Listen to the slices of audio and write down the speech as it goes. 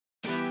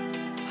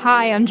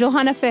Hi, I'm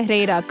Johanna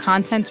Ferreira,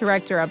 content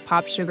director at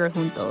Pop Sugar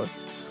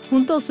Juntos.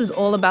 Juntos is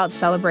all about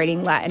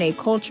celebrating Latinx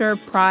culture,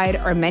 pride,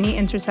 our many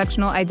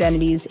intersectional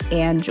identities,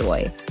 and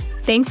joy.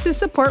 Thanks to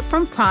support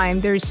from Prime,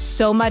 there's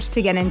so much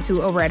to get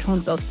into over at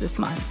Juntos this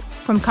month.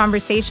 From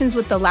conversations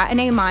with the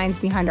Latinx minds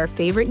behind our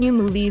favorite new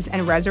movies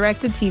and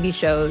resurrected TV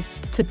shows,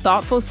 to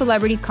thoughtful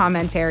celebrity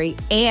commentary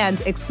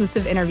and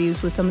exclusive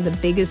interviews with some of the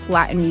biggest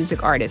Latin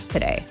music artists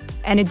today.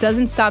 And it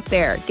doesn't stop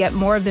there. Get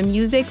more of the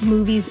music,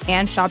 movies,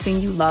 and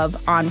shopping you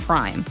love on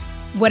Prime.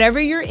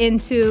 Whatever you're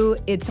into,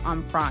 it's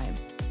on Prime.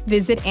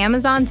 Visit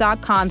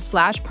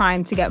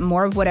Amazon.com/Prime to get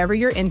more of whatever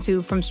you're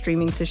into, from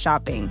streaming to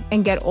shopping.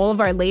 And get all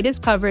of our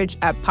latest coverage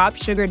at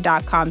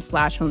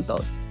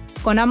popsugar.com/juntos.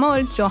 Con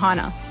amor,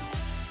 Johanna.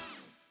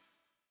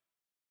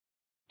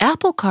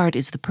 Apple Card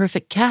is the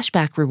perfect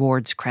cashback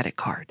rewards credit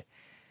card.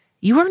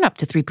 You earn up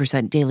to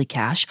 3% daily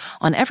cash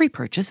on every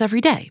purchase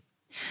every day.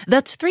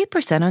 That's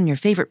 3% on your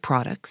favorite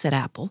products at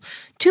Apple,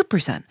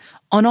 2%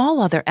 on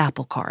all other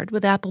Apple Card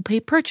with Apple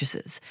Pay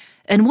purchases,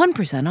 and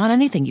 1% on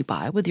anything you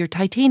buy with your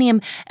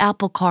titanium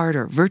Apple Card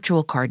or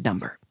virtual card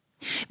number.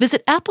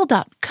 Visit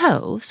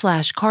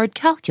apple.co/card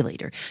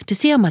calculator to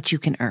see how much you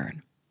can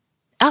earn.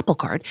 Apple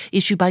Card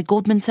issued by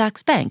Goldman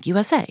Sachs Bank,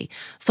 USA,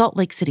 Salt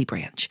Lake City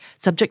branch,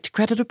 subject to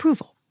credit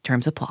approval.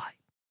 Terms apply.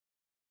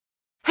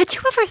 Had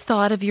you ever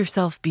thought of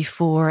yourself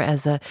before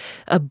as a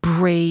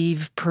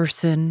brave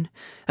person,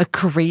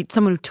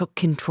 someone who took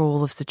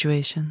control of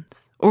situations?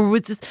 Or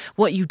was this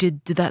what you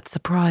did that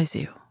surprise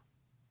you?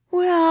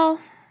 Well,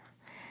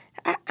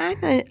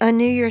 I'm a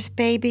New Year's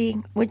baby,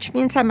 which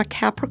means I'm a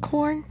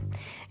Capricorn.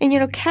 And,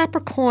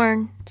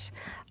 Capricorns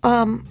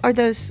are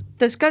those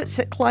goats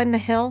that climb the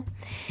hill.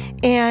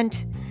 And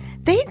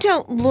they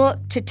don't look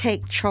to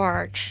take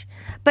charge.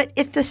 But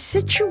if the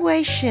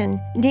situation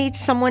needs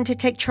someone to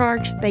take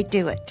charge, they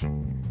do it.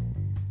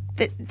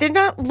 They're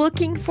not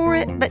looking for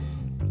it, but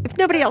if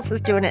nobody else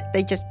is doing it,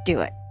 they just do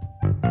it.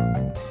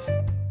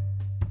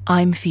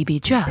 I'm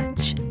Phoebe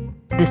Judge.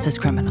 This is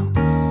Criminal.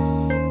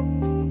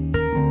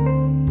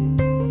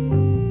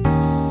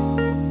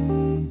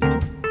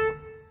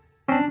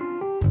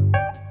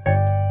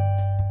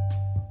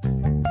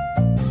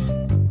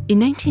 In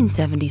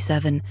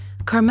 1977,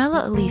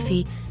 Carmela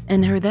Alifi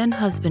and her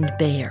then-husband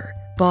Bayer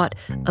bought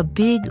a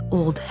big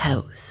old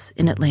house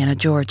in Atlanta,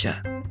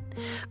 Georgia.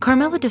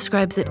 Carmela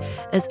describes it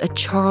as a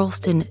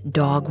Charleston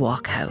dog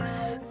walk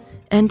house.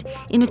 And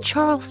in a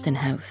Charleston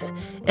house,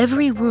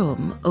 every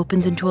room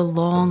opens into a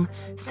long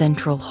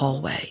central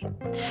hallway.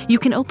 You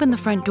can open the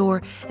front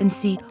door and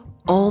see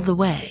all the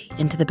way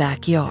into the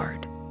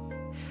backyard.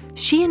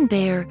 She and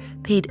Bayer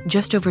paid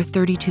just over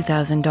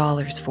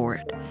 $32,000 for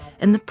it,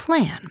 and the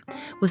plan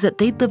was that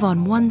they'd live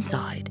on one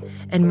side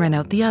and rent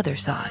out the other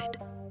side.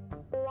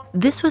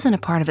 This was in a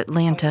part of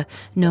Atlanta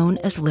known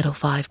as Little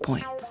Five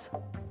Points.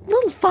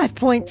 Little Five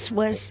Points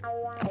was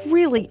a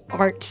really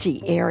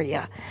artsy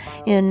area.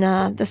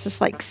 This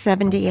is like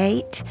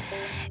 78.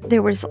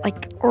 There was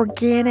like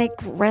organic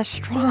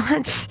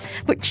restaurants,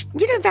 which,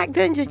 back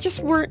then there just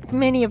weren't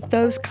many of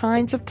those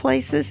kinds of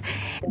places.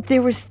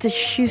 There was the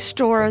shoe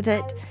store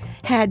that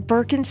had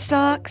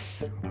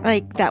Birkenstocks.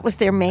 Like, that was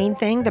their main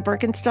thing, the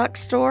Birkenstock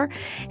store.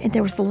 And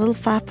there was the Little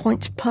Five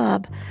Points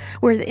pub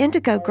where the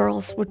Indigo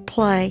Girls would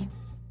play.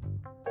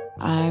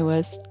 I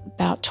was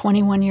about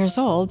 21 years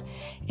old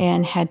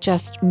and had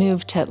just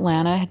moved to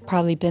Atlanta, had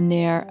probably been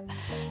there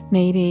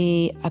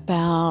maybe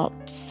about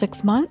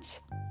 6 months.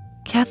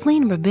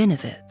 Kathleen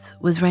Rabinovitz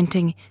was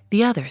renting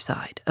the other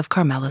side of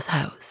Carmela's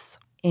house.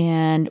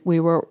 And we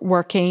were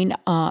working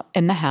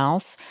in the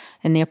house,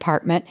 in the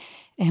apartment,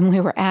 and we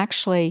were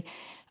actually,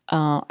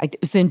 it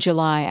was in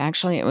July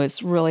actually, it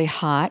was really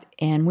hot,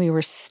 and we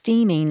were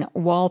steaming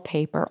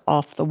wallpaper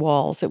off the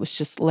walls. It was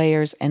just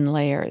layers and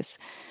layers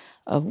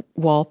of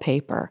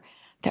wallpaper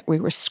that we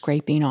were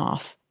scraping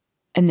off.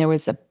 And there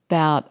was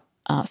about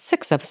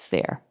 6 of us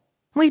there.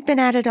 We'd been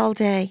at it all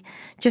day,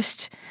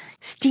 just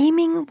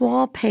steaming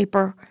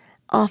wallpaper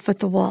off of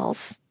the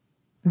walls.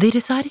 They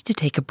decided to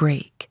take a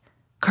break.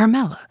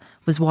 Carmela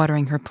was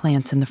watering her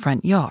plants in the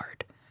front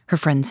yard. Her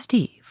friend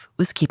Steve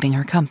was keeping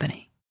her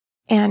company.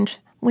 And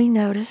we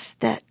noticed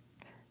that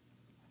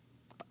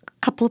a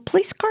couple of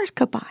police cars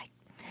go by.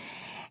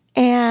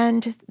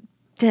 And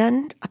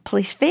then a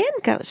police van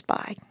goes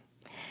by.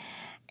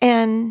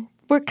 And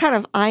we're kind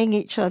of eyeing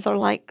each other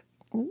like,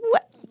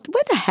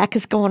 what the heck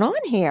is going on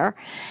here?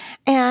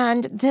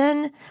 And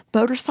then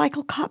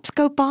motorcycle cops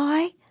go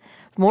by,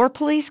 more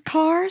police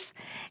cars.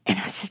 And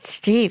I said,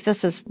 Steve,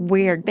 this is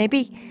weird.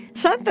 Maybe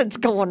something's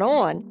going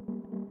on.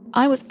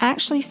 I was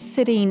actually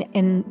sitting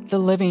in the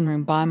living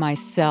room by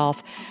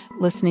myself,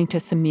 listening to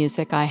some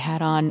music. I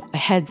had on a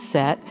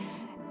headset,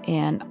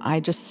 and I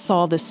just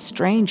saw this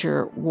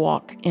stranger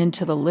walk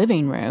into the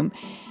living room.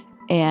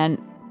 And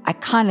I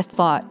kind of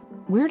thought,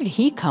 where did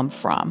he come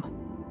from?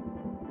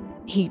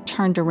 He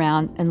turned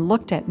around and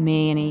looked at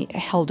me, and he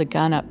held a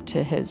gun up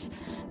to his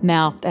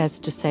mouth as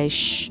to say,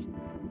 shh.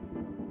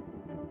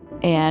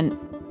 And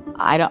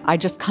I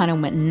just kind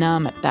of went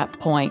numb at that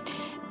point.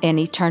 And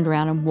he turned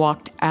around and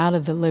walked out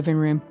of the living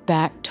room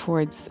back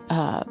towards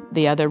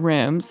the other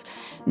rooms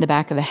in the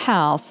back of the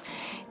house.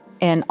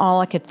 And all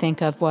I could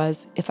think of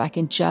was, if I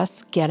can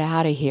just get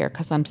out of here,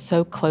 because I'm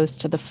so close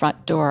to the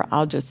front door,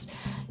 I'll just,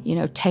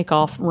 take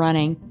off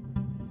running.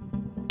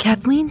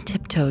 Kathleen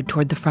tiptoed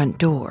toward the front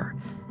door,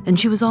 and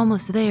she was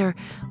almost there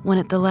when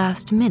at the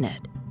last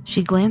minute,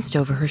 she glanced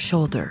over her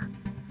shoulder.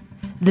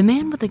 The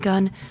man with the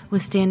gun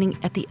was standing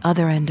at the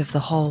other end of the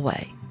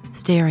hallway,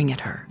 staring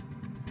at her.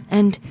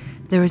 And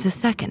there was a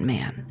second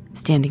man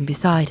standing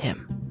beside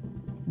him.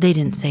 They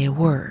didn't say a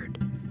word,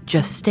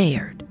 just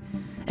stared,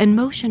 and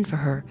motioned for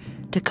her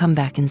to come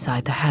back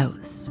inside the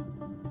house.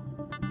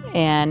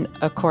 And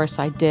of course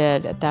I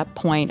did. At that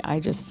point, I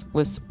just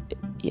was,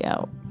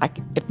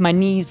 if my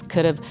knees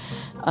could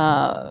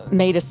have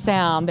made a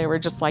sound, they were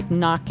just like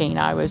knocking.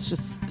 I was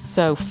just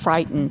so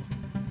frightened.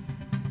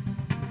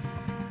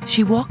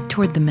 She walked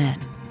toward the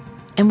men,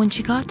 and when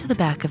she got to the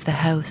back of the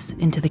house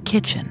into the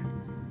kitchen,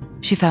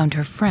 she found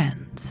her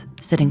friends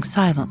sitting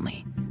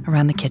silently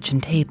around the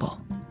kitchen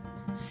table.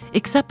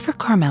 Except for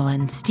Carmela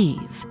and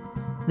Steve,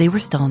 they were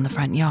still in the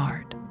front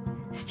yard.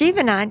 Steve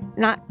and I,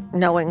 not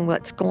knowing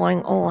what's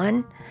going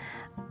on,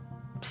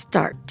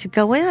 start to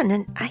go in.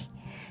 And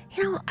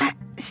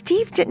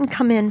Steve didn't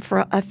come in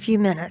for a few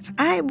minutes.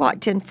 I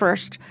walked in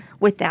first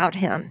without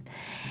him.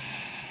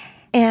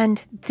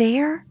 And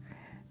there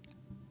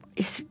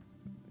is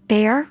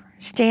Bear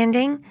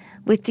standing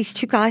with these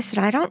two guys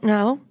that I don't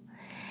know.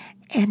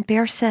 And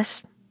Bear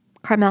says,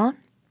 "Carmela,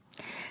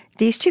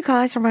 these two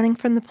guys are running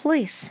from the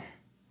police.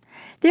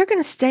 They're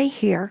going to stay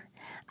here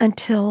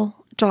until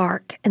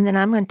dark, and then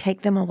I'm going to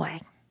take them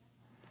away."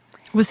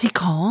 Was he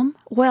calm?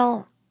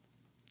 Well,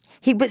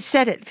 he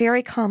said it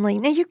very calmly.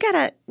 Now, you got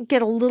to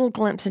get a little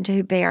glimpse into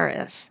who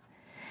Bear is.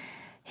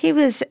 He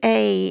was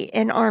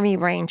an Army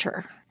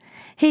Ranger.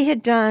 He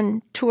had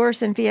done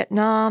tours in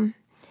Vietnam.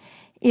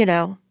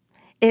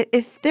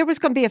 If there was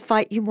going to be a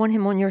fight, you want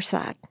him on your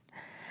side.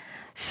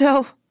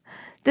 So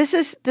this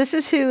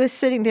is who is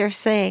sitting there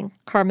saying,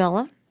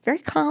 "Carmela," very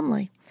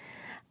calmly,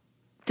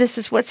 "this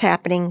is what's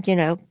happening,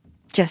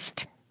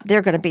 just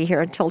they're going to be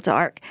here until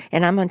dark,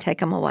 and I'm going to take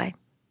them away."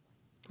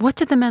 What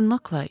did the men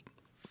look like?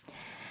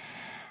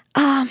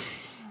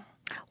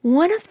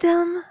 One of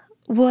them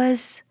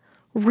was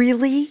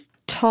really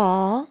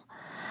tall.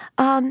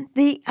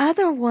 The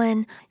other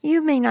one,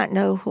 you may not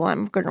know who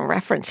I'm going to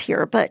reference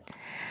here, but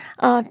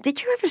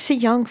did you ever see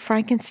Young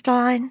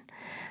Frankenstein,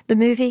 the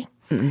movie?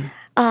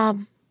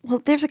 Well,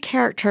 there's a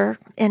character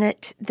in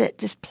it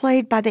that is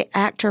played by the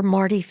actor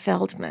Marty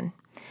Feldman,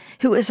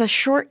 who is a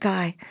short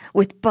guy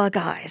with bug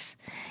eyes.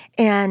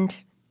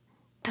 And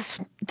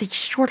the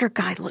shorter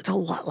guy looked a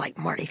lot like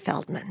Marty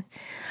Feldman.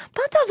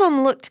 Both of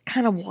them looked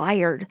kind of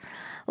wired,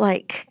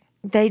 like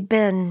they'd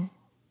been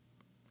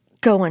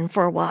going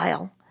for a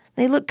while.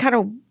 They looked kind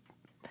of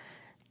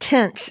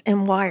tense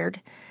and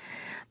wired.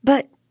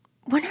 But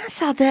when I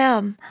saw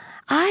them,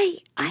 I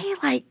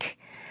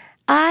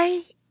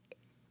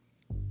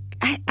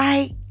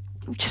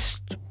just,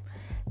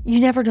 you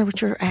never know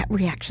what your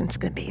reaction's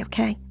going to be,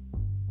 okay?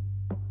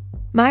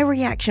 My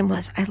reaction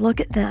was, I look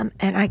at them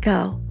and I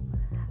go,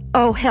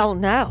 "Oh, hell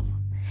no.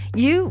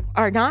 You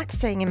are not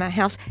staying in my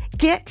house.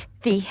 Get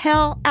the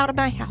hell out of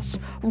my house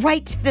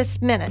right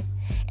this minute."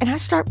 And I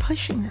start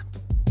pushing them.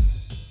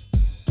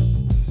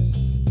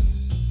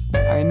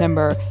 I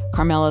remember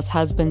Carmela's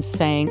husband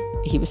saying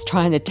he was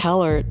trying to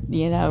tell her,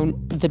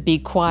 to be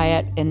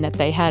quiet and that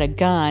they had a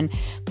gun,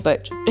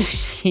 but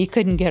he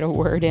couldn't get a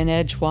word in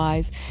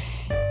edgewise.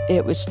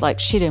 It was like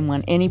she didn't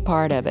want any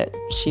part of it.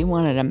 She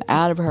wanted him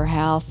out of her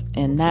house,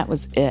 and that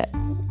was it.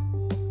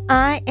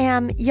 I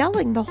am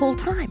yelling the whole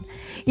time,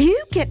 "You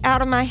get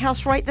out of my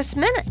house right this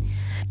minute.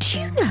 Do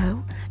you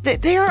know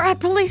that there are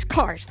police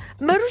cars,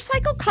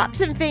 motorcycle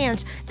cops, and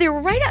vans? They're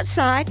right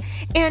outside,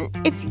 and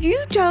if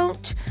you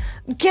don't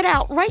get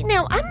out right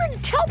now, I'm going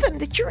to tell them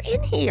that you're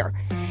in here."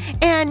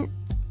 And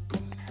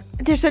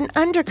there's an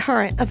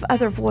undercurrent of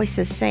other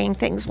voices saying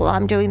things while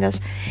I'm doing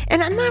this,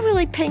 and I'm not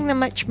really paying them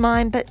much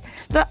mind, but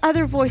the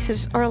other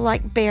voices are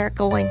like Bear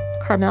going,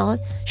 "Carmela,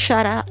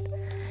 shut up.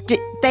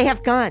 They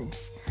have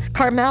guns.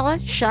 Carmela,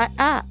 shut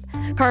up.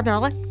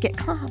 Carmela, get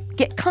calm.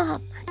 Get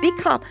calm. Be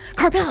calm.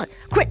 Carmela,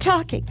 quit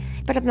talking."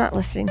 But I'm not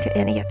listening to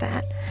any of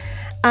that.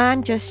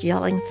 I'm just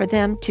yelling for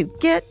them to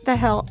get the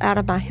hell out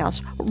of my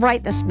house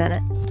right this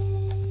minute.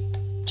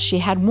 She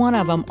had one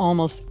of them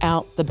almost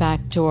out the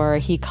back door.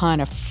 He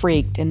kind of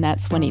freaked, and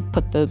that's when he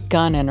put the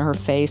gun in her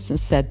face and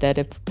said that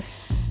if,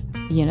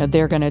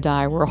 they're going to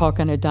die, we're all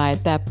going to die.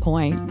 At that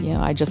point,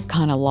 I just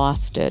kind of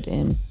lost it.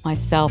 And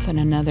myself and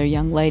another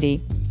young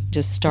lady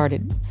just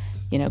started,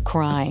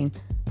 crying.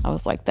 I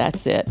was like,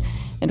 that's it.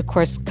 And of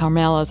course,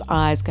 Carmela's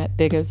eyes got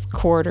big as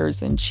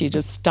quarters, and she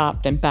just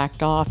stopped and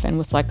backed off and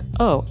was like,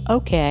 "Oh,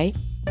 okay."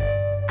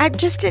 I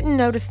just didn't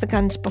notice the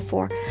guns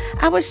before.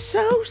 I was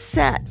so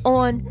set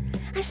on,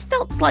 I just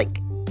felt like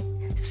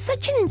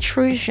such an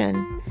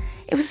intrusion.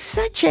 It was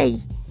such a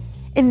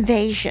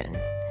invasion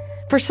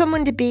for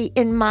someone to be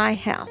in my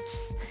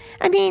house.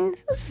 I mean,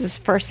 this is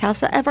the first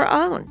house I ever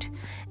owned.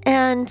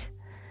 And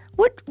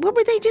what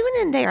were they doing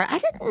in there? I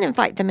didn't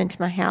invite them into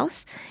my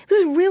house.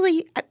 It was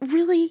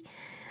really,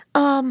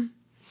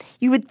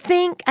 you would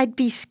think I'd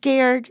be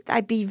scared,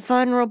 I'd be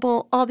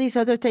vulnerable, all these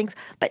other things.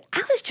 But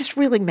I was just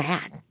really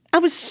mad. I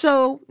was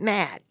so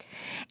mad.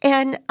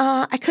 And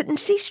I couldn't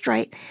see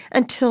straight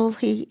until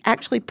he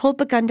actually pulled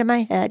the gun to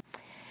my head.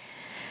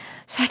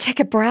 So I take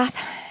a breath,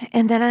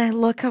 and then I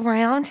look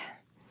around.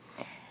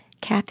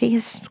 Kathy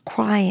is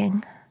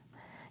crying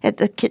at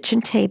the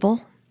kitchen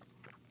table.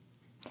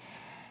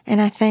 And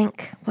I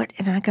think, what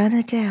am I going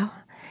to do?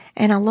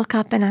 And I look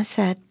up and I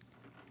said,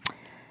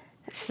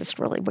 this is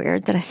really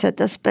weird that I said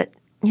this, but,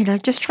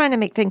 just trying to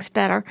make things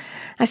better.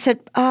 I said,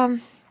 would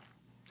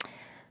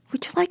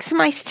you like some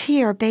iced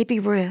tea or Baby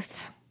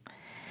Ruth?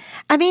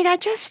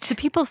 Do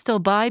people still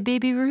buy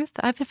Baby Ruth?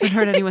 I haven't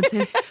heard anyone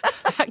say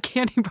that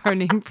candy bar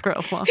name for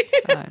a long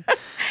time.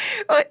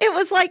 It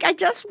was like I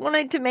just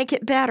wanted to make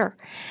it better.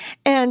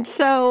 And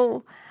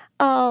so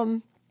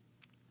I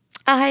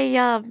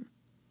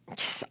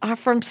just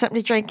offer him something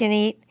to drink and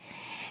eat.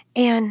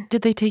 And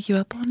did they take you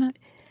up on it?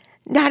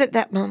 Not at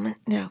that moment,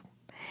 no.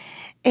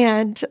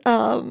 And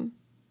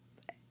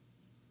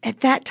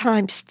at that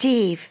time,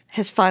 Steve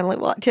has finally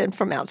walked in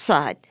from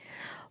outside,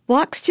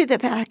 walks to the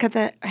back of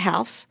the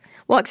house,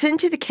 walks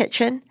into the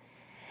kitchen,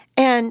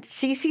 and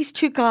sees these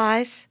two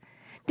guys.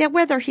 Now,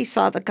 whether he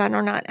saw the gun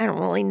or not, I don't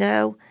really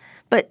know,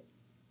 but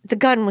the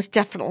gun was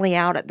definitely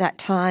out at that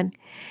time.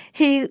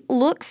 He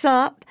looks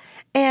up,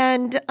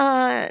 and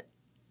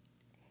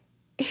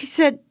he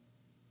said,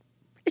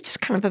 it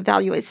just kind of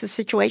evaluates the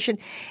situation,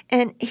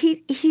 and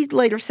he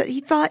later said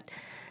he thought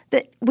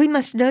that we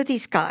must know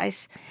these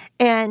guys,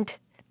 and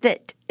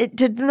that it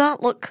did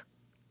not look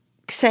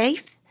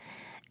safe,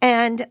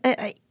 and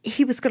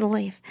he was going to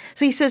leave.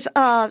 So he says,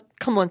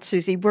 come on,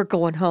 Susie, we're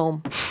going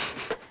home.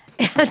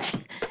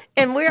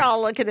 And we're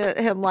all looking at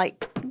him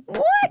like,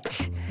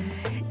 what?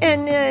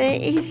 And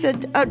he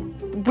said,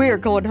 we're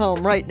going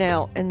home right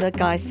now. And the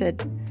guy said,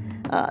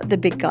 the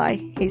big guy,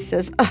 he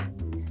says,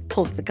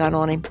 pulls the gun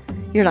on him.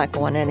 You're not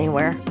going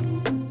anywhere.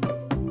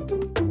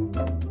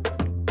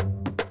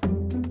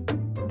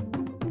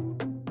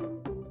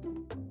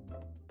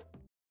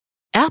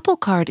 Apple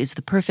Card is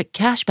the perfect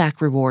cashback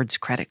rewards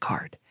credit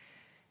card.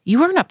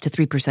 You earn up to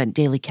 3%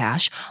 daily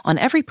cash on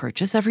every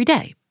purchase every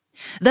day.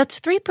 That's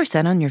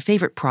 3% on your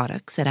favorite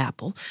products at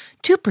Apple,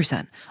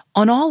 2%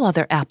 on all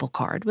other Apple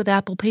Card with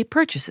Apple Pay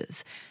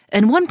purchases,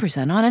 and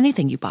 1% on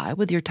anything you buy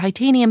with your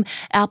titanium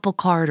Apple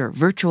Card or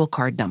virtual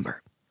card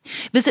number.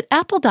 Visit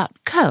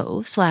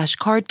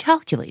apple.co/card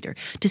calculator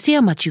to see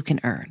how much you can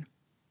earn.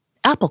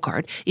 Apple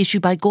Card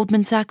issued by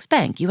Goldman Sachs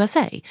Bank,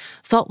 USA,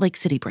 Salt Lake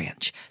City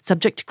branch,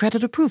 subject to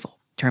credit approval.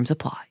 Terms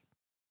apply.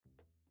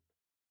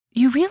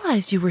 You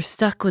realized you were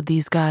stuck with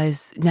these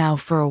guys now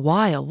for a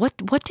while.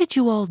 What did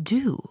you all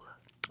do?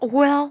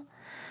 Well,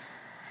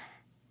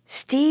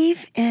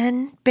 Steve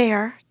and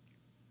Bear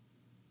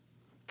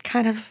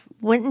kind of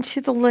went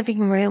into the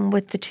living room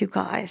with the two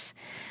guys,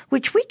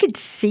 which we could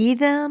see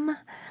them,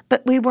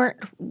 but we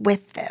weren't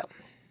with them.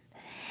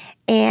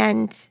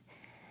 And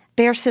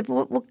Bear said,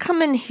 well, we'll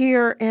come in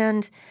here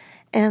and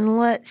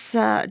let's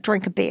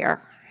drink a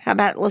beer. How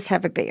about let's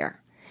have a beer?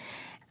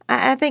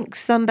 I think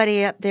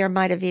somebody up there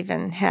might have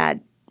even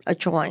had a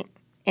joint.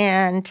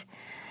 And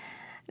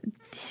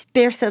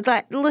Bear said,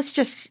 let's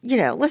just,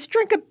 let's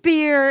drink a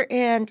beer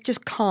and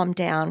just calm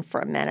down for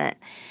a minute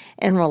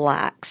and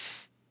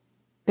relax.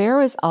 Bear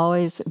was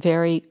always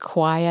very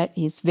quiet.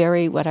 He's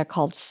very what I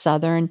called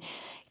Southern.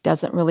 He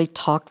doesn't really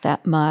talk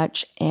that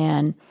much.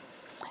 And,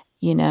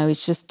 he's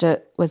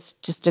was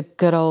just a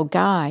good old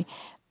guy.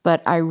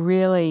 But I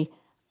really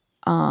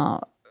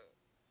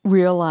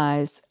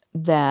realized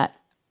that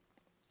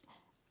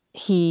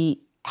he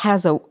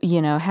has a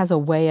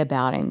way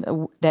about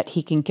him that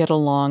he can get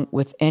along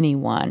with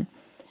anyone.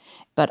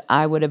 But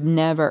I would have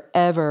never,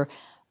 ever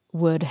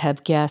would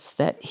have guessed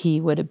that he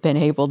would have been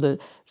able to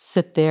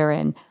sit there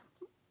and,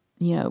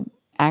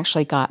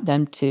 actually got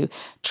them to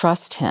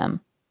trust him.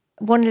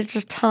 One at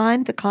a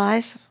time, the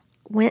guys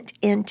went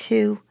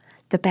into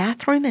the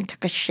bathroom and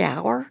took a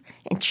shower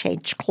and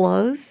changed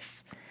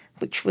clothes,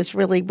 which was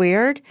really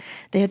weird.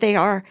 There they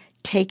are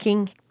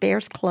taking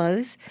Bear's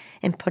clothes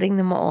and putting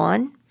them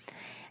on,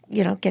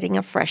 getting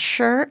a fresh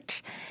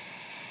shirt.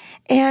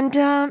 And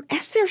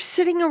as they're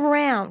sitting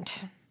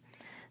around,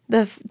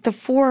 the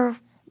four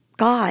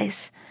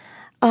guys,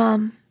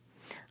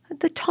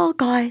 the tall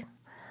guy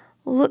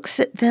looks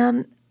at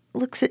them,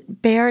 looks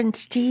at Bear and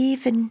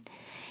Steve, and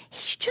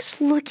he's just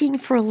looking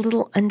for a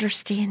little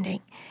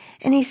understanding.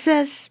 And he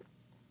says,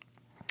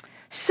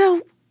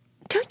 so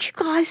don't you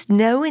guys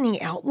know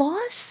any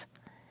outlaws?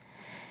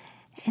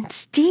 And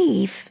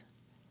Steve,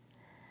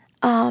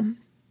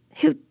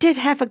 who did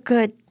have a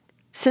good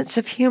sense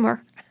of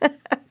humor,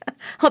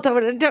 although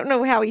I don't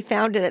know how he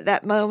found it at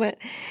that moment,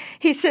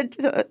 he said,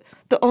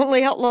 the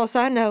only outlaws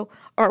I know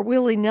are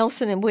Willie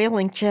Nelson and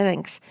Waylon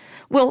Jennings.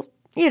 Well,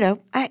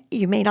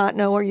 you may not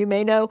know, or you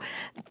may know,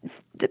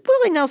 that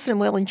Willie Nelson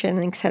and Waylon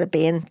Jennings had a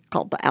band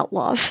called the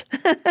Outlaws.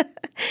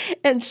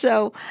 And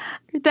so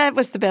that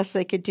was the best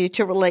they could do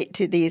to relate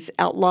to these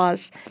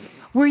outlaws.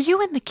 Were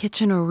you in the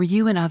kitchen or were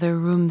you in other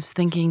rooms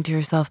thinking to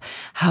yourself,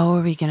 how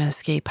are we going to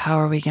escape? How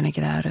are we going to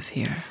get out of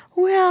here?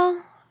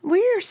 Well, we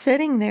are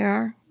sitting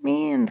there.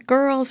 Me and the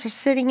girls are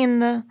sitting in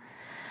the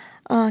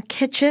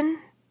kitchen.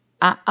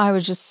 I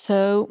was just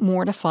so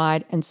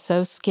mortified and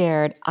so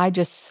scared. I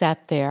just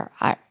sat there,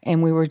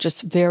 and we were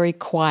just very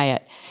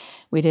quiet.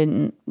 We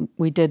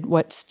did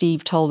what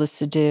Steve told us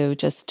to do,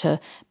 just to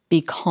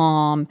be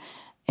calm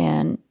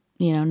and,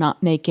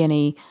 not make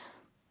any,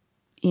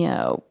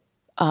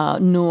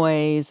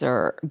 noise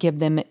or give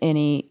them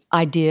any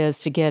ideas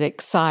to get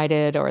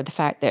excited, or the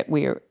fact that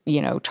we're,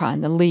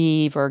 trying to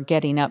leave or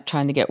getting up,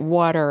 trying to get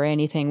water or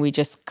anything. We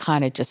just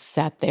kind of just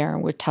sat there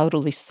and we're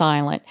totally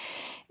silent.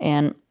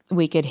 And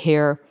we could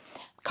hear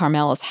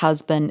Carmela's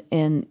husband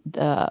in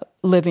the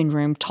living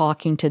room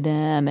talking to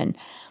them, and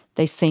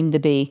they seemed to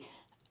be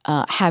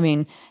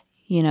having,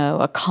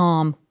 a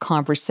calm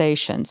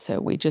conversation.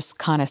 So we just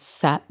kind of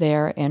sat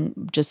there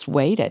and just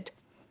waited.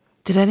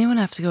 Did anyone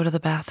have to go to the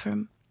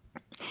bathroom?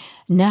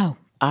 No,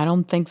 I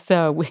don't think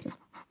so.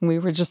 We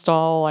were just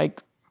all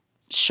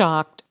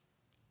shocked.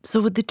 So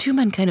would the two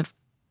men kind of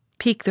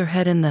peek their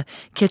head in the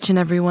kitchen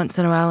every once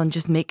in a while and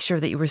just make sure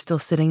that you were still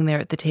sitting there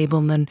at the table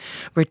and then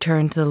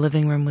return to the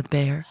living room with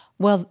Bear?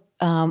 Well,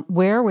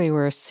 where we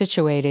were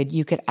situated,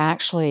 you could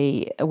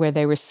actually, where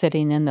they were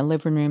sitting in the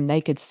living room, they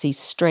could see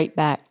straight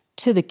back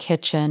to the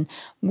kitchen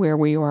where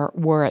we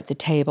were at the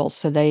table,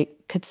 so they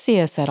could see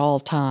us at all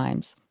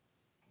times.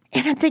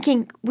 And I'm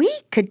thinking, we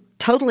could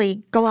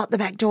totally go out the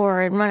back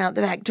door and run out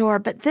the back door,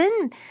 but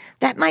then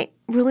that might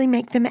really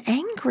make them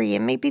angry,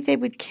 and maybe they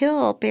would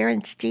kill Bear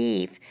and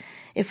Steve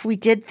if we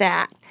did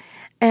that.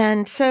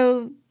 And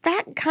so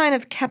that kind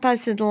of kept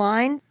us in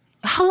line.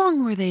 How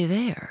long were they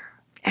there?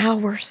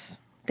 Hours.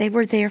 They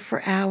were there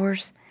for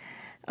hours.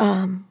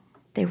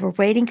 They were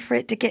waiting for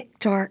it to get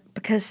dark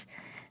because,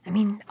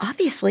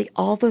 obviously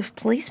all those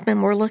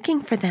policemen were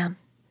looking for them.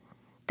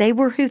 They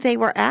were who they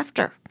were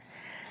after.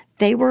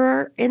 They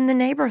were in the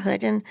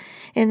neighborhood.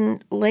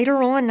 And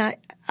later on,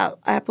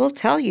 I will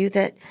tell you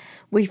that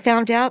we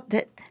found out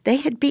that they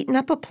had beaten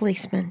up a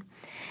policeman.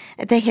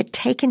 They had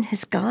taken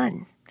his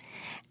gun.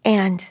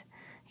 And,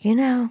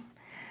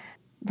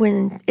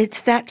 when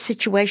it's that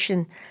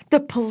situation, the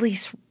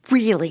police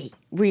really,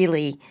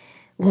 really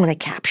want to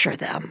capture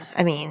them.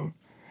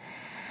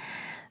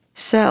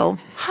 So.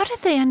 How did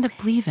they end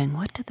up leaving?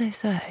 What did they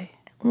say?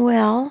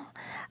 Well,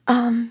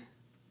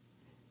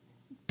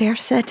 Bear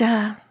said,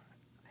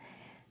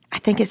 I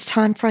think it's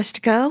time for us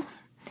to go.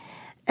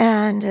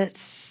 And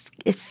it's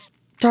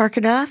dark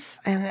enough,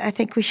 and I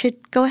think we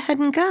should go ahead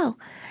and go.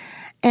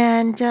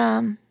 And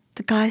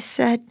the guy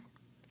said,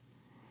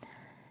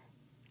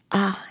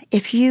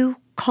 if you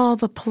call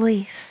the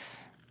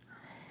police,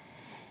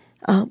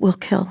 we'll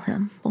kill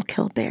him. We'll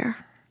kill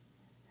Bear.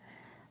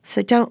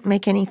 So don't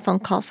make any phone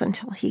calls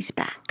until he's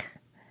back.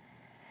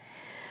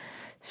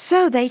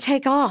 So they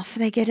take off.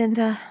 They get in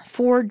the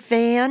Ford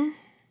van,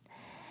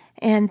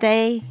 and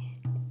they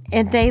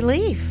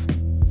leave.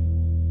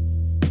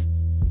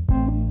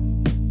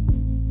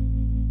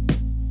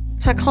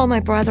 So I call my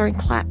brother in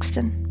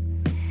Claxton.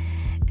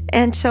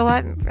 And so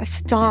I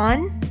said,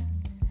 Don,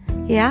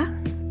 yeah?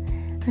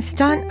 I said,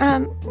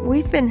 Don,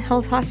 we've been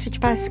held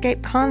hostage by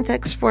escaped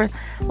convicts for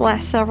the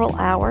last several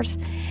hours.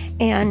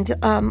 And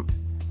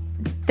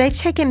they've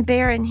taken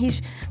Bear, and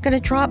he's going to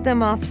drop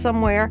them off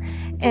somewhere.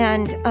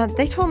 And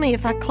they told me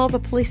if I call the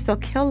police, they'll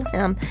kill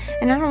him.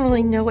 And I don't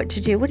really know what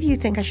to do. What do you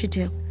think I should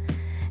do?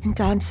 And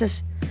Don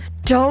says,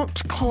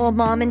 don't call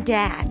Mom and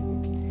Dad.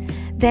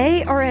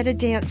 They are at a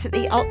dance at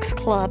the Elks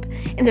Club,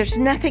 and there's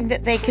nothing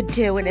that they could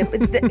do, and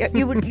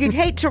you'd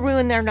hate to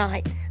ruin their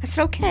night. I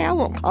said, okay, I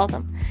won't call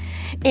them.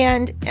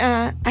 And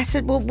I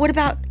said, well, what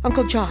about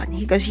Uncle John?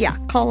 He goes, yeah,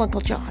 call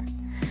Uncle John.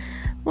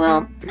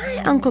 Well, my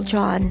Uncle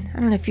John, I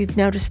don't know if you've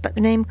noticed, but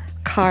the name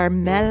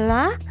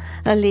Carmela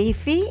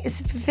Alifi is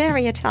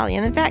very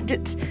Italian. In fact,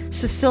 it's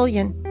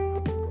Sicilian.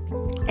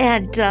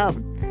 And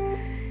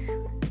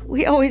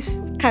we always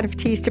kind of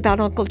teased about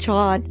Uncle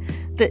John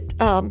that,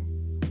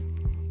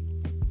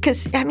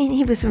 because,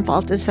 he was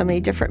involved in so many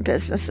different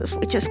businesses.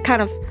 We just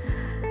kind of,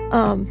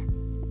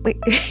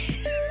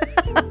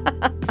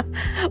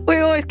 we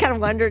always kind of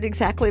wondered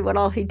exactly what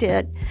all he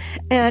did.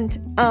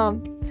 And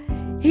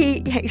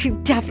he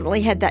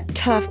definitely had that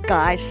tough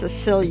guy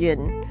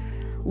Sicilian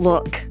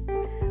look.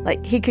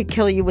 Like he could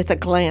kill you with a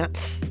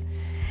glance.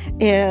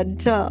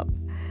 And,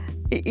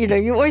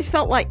 you always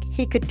felt like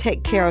he could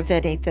take care of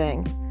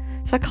anything.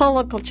 So I call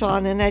Uncle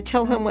John and I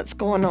tell him what's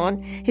going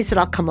on. He said,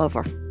 I'll come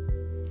over.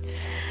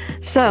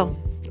 So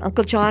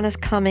Uncle John is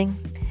coming,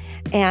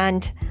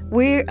 and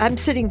I'm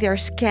sitting there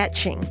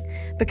sketching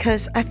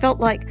because I felt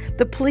like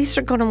the police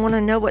are going to want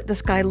to know what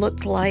this guy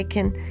looked like,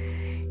 and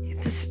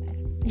this,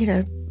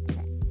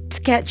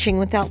 sketching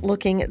without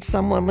looking at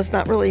someone was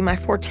not really my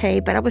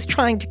forte, but I was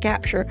trying to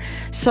capture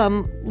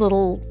some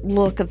little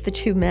look of the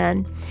two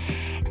men,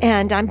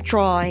 and I'm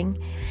drawing,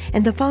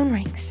 and the phone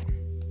rings.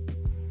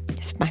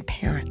 It's my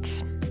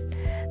parents.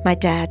 my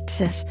dad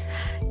says,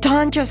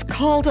 Don just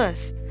called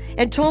us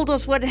and told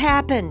us what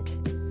happened.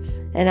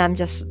 And I'm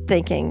just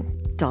thinking,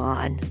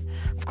 Don,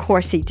 of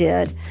course he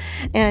did.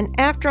 And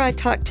after I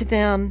talked to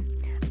them,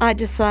 I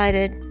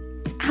decided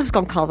I was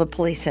going to call the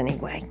police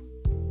anyway.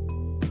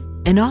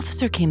 An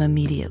officer came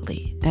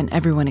immediately, and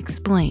everyone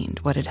explained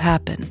what had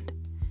happened.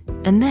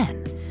 And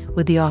then,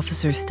 with the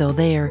officers still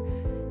there,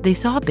 they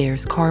saw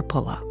Bear's car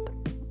pull up.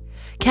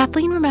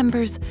 Kathleen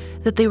remembers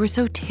that they were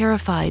so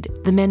terrified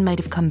the men might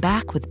have come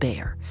back with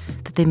Bear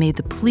that they made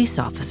the police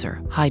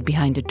officer hide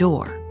behind a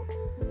door.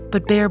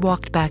 But Bear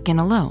walked back in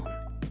alone,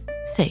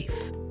 safe.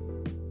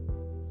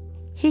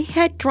 He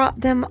had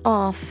dropped them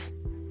off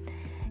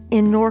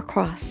in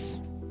Norcross,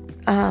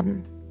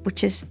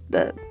 which is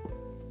the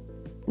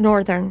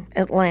northern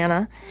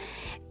Atlanta,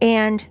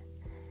 and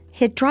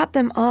he had dropped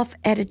them off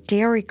at a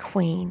Dairy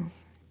Queen,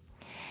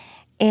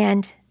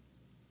 and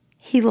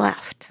he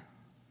left.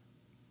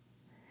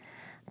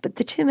 But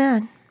the two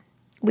men,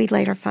 we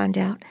later found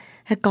out,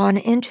 had gone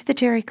into the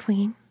Dairy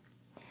Queen.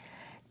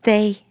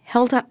 They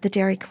held up the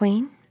Dairy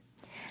Queen.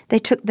 They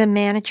took the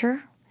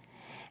manager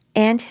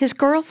and his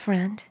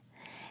girlfriend,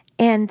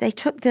 and they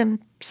took them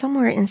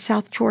somewhere in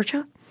South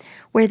Georgia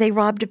where they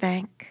robbed a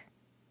bank.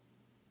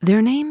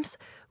 Their names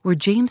were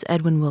James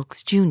Edwin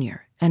Wilkes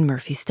Jr. and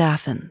Murphy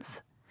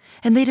Staffens,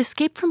 and they'd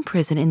escaped from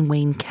prison in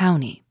Wayne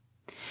County.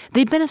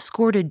 They'd been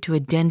escorted to a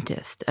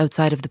dentist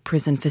outside of the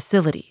prison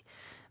facility.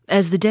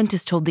 As the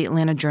dentist told the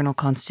Atlanta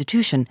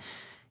Journal-Constitution,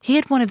 he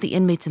had one of the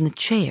inmates in the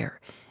chair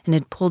and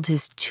had pulled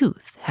his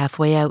tooth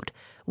halfway out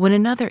when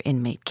another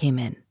inmate came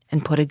in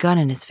and put a gun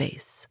in his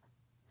face.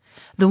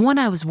 The one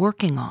I was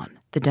working on,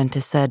 the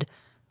dentist said,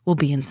 will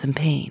be in some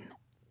pain.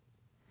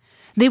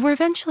 They were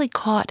eventually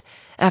caught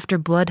after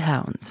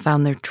bloodhounds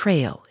found their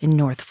trail in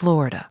North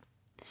Florida.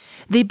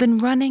 They'd been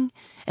running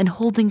and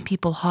holding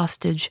people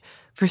hostage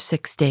for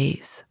 6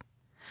 days.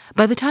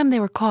 By the time they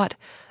were caught,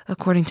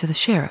 according to the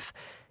sheriff,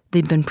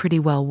 they'd been pretty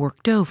well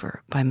worked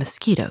over by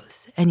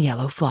mosquitoes and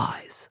yellow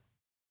flies.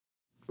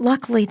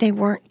 Luckily, they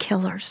weren't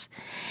killers.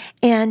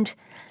 And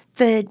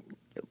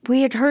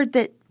we had heard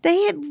that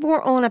they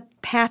were on a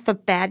path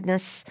of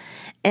badness,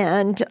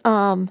 and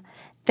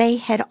they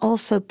had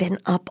also been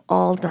up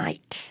all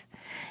night.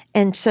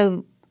 And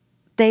so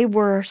they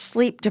were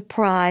sleep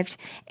deprived,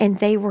 and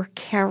they were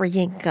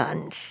carrying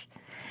guns.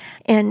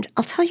 And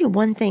I'll tell you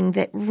one thing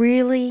that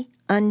really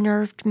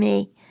unnerved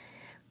me.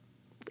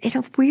 In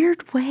a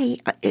weird way,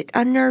 it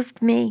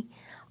unnerved me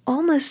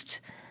almost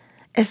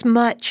as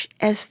much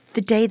as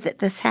the day that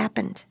this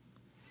happened.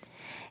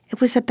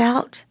 It was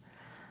about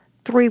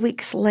 3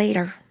 weeks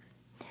later.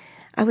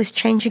 I was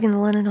changing in the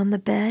linen on the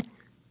bed,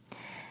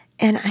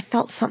 and I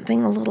felt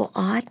something a little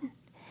odd,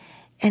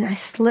 and I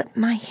slipped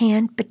my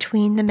hand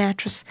between the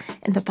mattress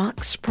and the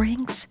box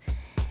springs,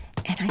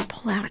 and I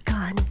pull out a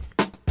gun.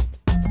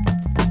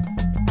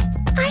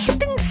 I had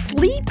been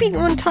sleeping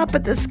on top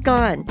of this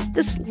gun,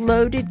 this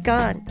loaded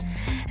gun.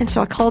 And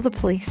so I call the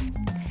police,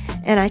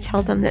 and I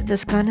tell them that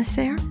this gun is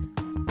there.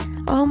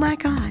 Oh, my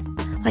God.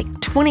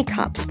 Like 20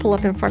 cops pull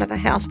up in front of the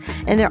house,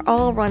 and they're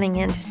all running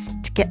in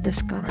to get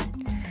this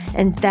gun.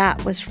 And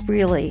that was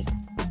really,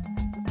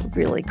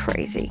 really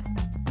crazy.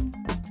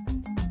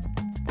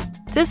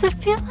 Does it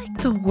feel like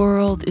the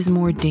world is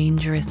more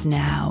dangerous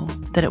now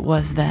than it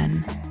was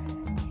then?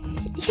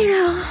 You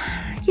know,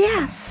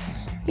 yes.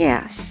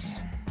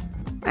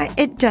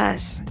 It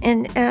does.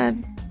 And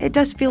it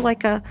does feel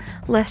like a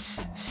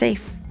less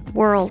safe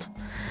world.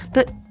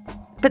 But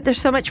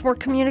there's so much more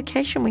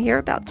communication. We hear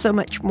about so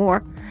much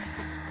more.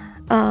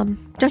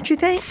 Don't you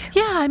think?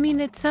 Yeah, I mean,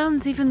 it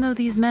sounds, even though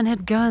these men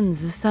had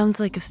guns, this sounds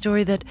like a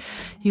story that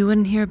you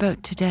wouldn't hear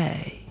about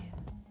today.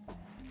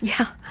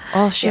 Yeah.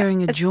 All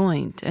sharing a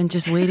joint and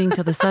just waiting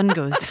till the sun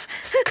goes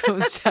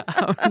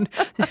down.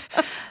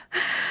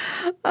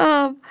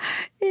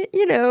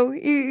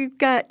 You've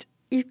got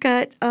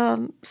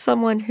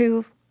someone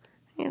who,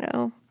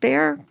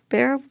 Bear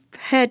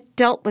had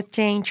dealt with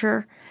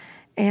danger,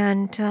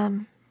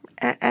 and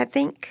I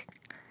think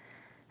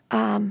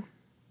had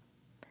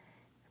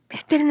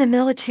been in the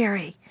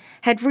military,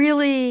 had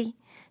really,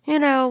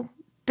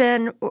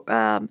 been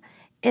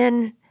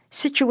in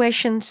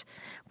situations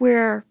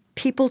where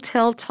people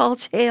tell tall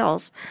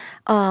tales,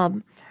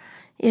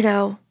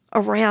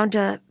 around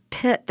a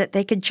pit that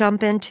they could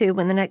jump into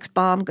when the next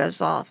bomb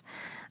goes off.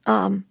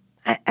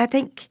 I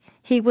think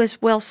he was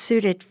well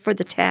suited for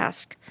the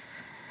task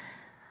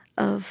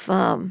of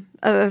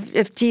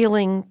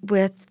dealing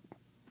with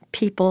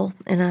people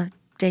in a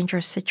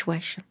dangerous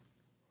situation.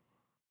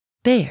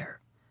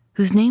 Bear,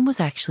 whose name was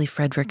actually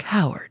Frederick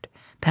Howard,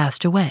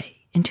 passed away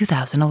in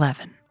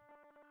 2011.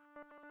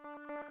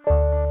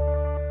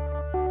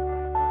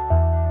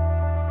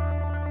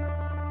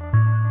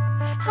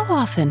 How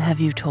often have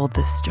you told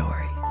this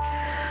story?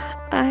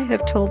 I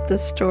have told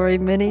this story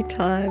many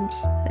times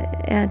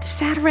and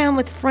sat around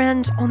with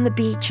friends on the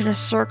beach in a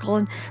circle,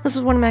 and this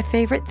is one of my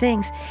favorite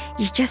things.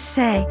 You just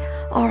say,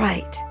 all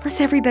right,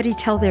 let's everybody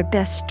tell their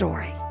best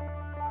story.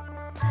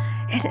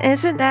 And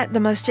isn't that the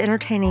most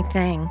entertaining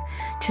thing?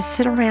 To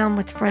sit around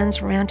with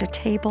friends around a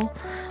table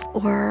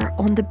or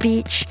on the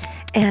beach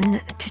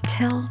and to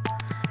tell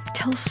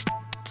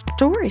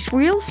stories,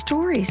 real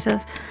stories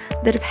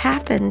that have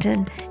happened,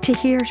 and to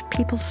hear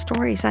people's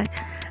stories. I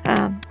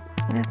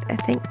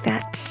think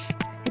that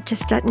it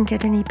just doesn't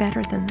get any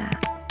better than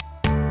that.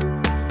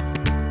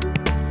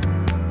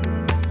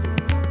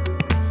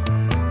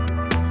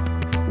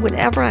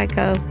 Whenever I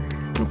go,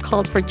 I'm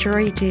called for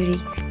jury duty.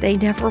 They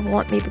never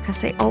want me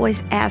because they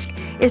always ask,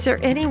 is there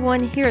anyone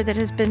here that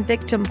has been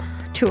victim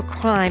to a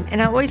crime?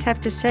 And I always have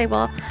to say,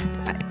 well,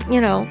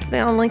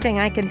 the only thing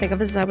I can think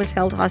of is I was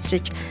held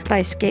hostage by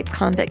escaped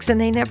convicts, and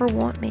they never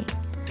want me.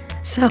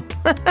 So...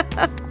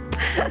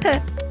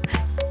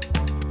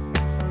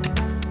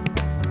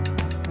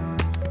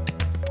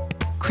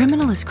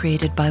 Criminal is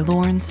created by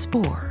Lauren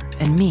Spohr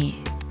and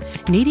me.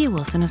 Nadia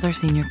Wilson is our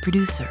senior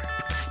producer.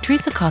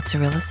 Teresa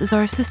Kotsarillas is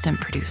our assistant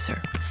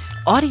producer.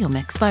 Audio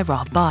mix by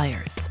Rob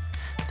Byers.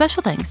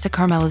 Special thanks to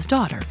Carmela's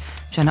daughter,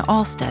 Jenna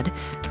Alstead,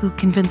 who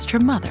convinced her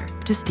mother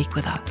to speak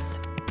with us.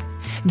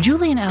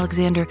 Julian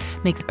Alexander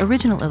makes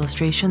original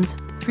illustrations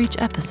for each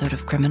episode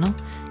of Criminal.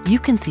 You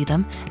can see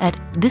them at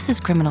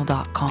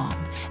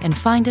thisiscriminal.com and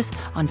find us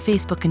on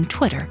Facebook and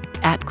Twitter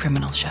at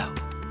Criminal Show.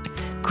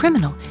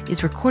 Criminal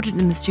is recorded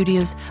in the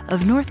studios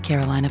of North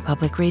Carolina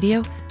Public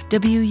Radio,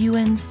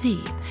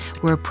 WUNC.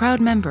 We're a proud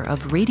member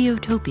of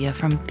Radiotopia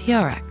from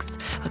PRX,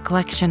 a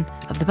collection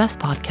of the best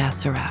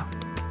podcasts around.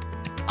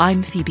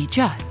 I'm Phoebe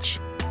Judge.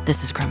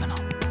 This is Criminal.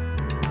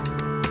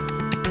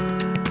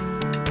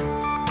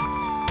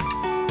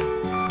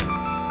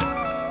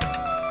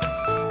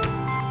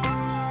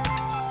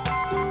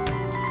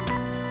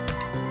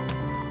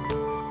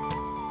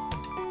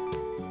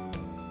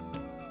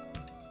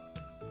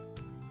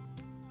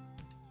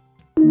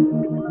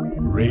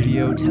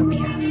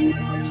 Radiotopia.